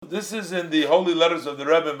this is in the Holy Letters of the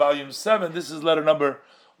Rebbe in Volume 7. This is letter number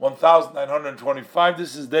 1925.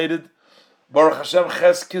 This is dated Baruch Hashem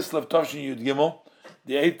Ches Kislev Toshin Yud Gimel,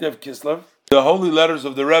 the 8th of Kislev. The Holy Letters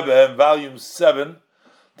of the Rebbe in Volume 7.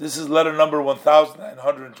 This is letter number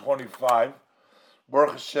 1925.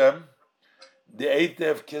 Baruch Hashem, the 8th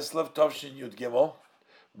of Kislev Toshin Yud Gimel,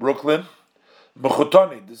 Brooklyn.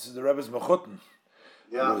 Mechutoni. This is the Rebbe's Mechuton.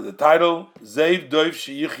 Yeah. The title, Zeiv Doiv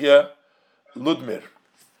Sheyichya Ludmir.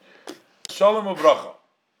 Shalom Ubracha.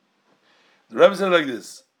 The Rebbe said like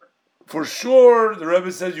this: for sure, the Rebbe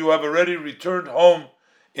says you have already returned home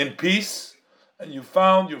in peace, and you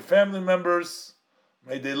found your family members.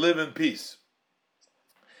 May they live in peace.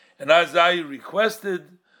 And as I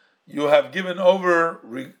requested, you have given over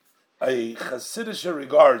a Hasidic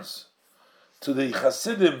regards to the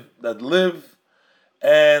Hasidim that live,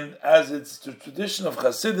 and as it's the tradition of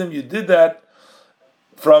Hasidim, you did that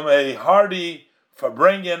from a hearty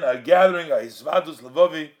Farbrengen, a gathering, a Hisvadus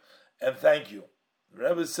Levovi, and thank you. The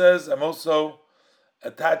Rebbe says, I'm also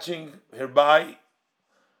attaching hereby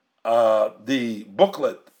the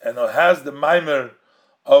booklet, and it has the mimer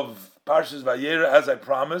of Parshas Vayera as I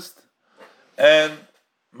promised, and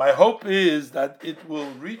my hope is that it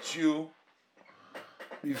will reach you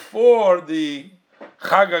before the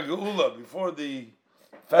Chag HaGeula, before the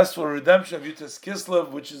Festival of Redemption of Yutas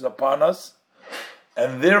Kislev, which is upon us,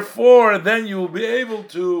 and therefore then you will be able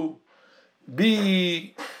to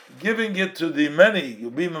be giving it to the many.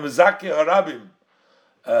 You'll be Mezake Harabim,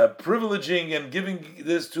 privileging and giving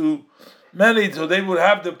this to many, so they would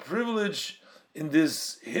have the privilege in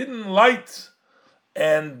this hidden light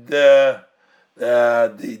and the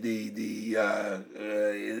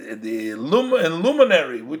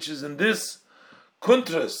luminary, which is in this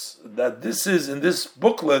kuntras, that this is in this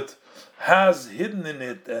booklet, has hidden in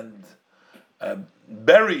it and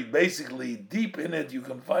buried basically deep in it. You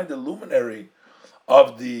can find the luminary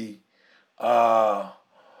of the of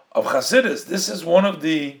Chassidus. This is one of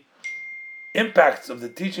the impacts of the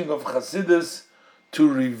teaching of Chassidus, to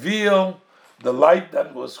reveal the light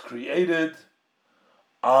that was created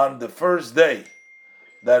on the first day,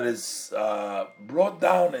 that is brought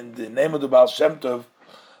down in the name of the Baal Shem Tov,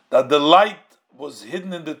 that the light was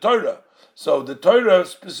hidden in the Torah. So the Torah,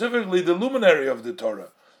 specifically the luminary of the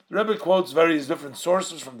Torah. The Rebbe quotes various different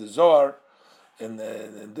sources from the Zohar in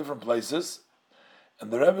different places,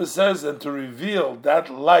 and the Rebbe says, and to reveal that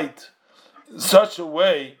light in such a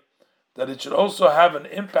way that it should also have an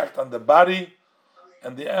impact on the body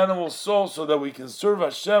and the animal soul, so that we can serve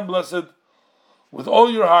Hashem, blessed, with all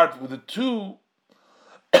your heart, with the two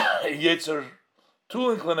Yetzer, two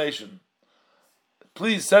inclination.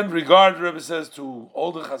 Please send regard, the Rebbe says, to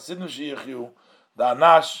all the Chassidim Sheyichyu, the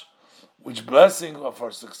Anash, which blessing of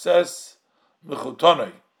our success,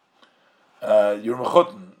 Mechutonoi, your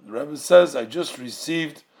Mechuton. The Rebbe says, I just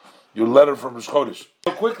received your letter from Rosh Chodesh.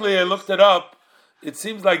 So quickly, I looked it up. It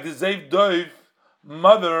seems like the Zeiv Doiv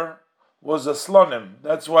mother was a Slonim.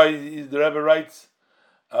 That's why the Rebbe writes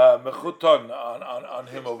Mechuton on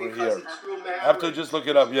him over here. I have to just look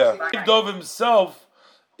it up, yeah. Zeiv Doiv himself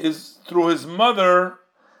is through his mother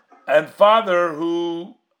and father,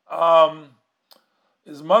 who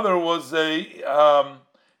his mother was a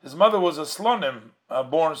Slonim,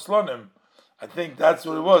 born Slonim. I think that's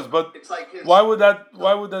what it was. But why would that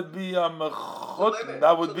be a Mechutin?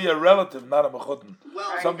 That would be a relative, not a Mechutin.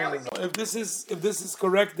 Something like that. If this is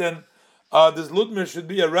correct, then this Ludmir should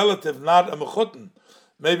be a relative, not a Mechutin.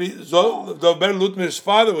 Maybe Dober Ludmir's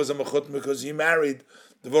father was a Mechutin because he married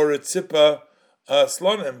the Voritzipa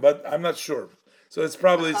Slonim, but I'm not sure. So it's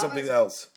probably something else.